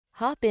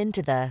Hop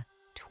into the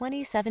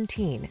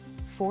 2017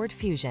 Ford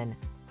Fusion.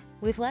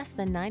 With less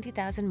than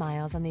 90,000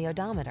 miles on the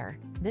odometer,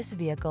 this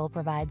vehicle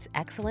provides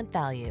excellent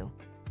value.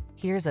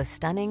 Here's a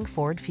stunning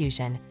Ford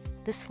Fusion,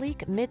 the sleek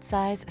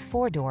midsize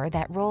four-door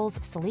that rolls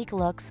sleek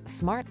looks,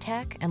 smart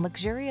tech, and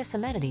luxurious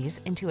amenities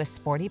into a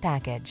sporty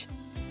package.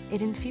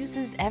 It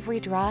infuses every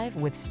drive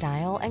with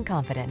style and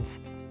confidence.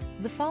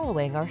 The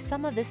following are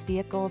some of this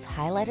vehicle's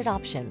highlighted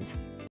options: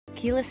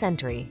 keyless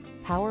entry,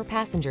 power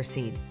passenger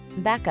seat,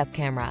 backup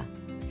camera,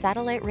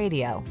 satellite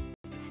radio,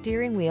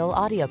 steering wheel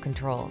audio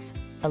controls,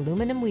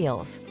 aluminum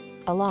wheels,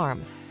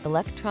 alarm,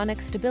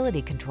 electronic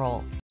stability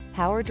control,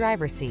 power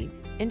driver seat,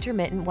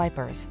 intermittent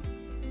wipers.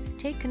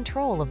 Take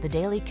control of the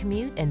daily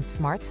commute in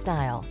smart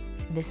style.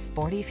 This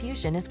sporty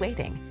Fusion is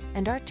waiting,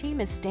 and our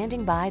team is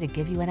standing by to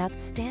give you an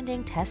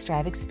outstanding test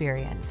drive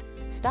experience.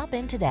 Stop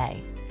in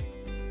today.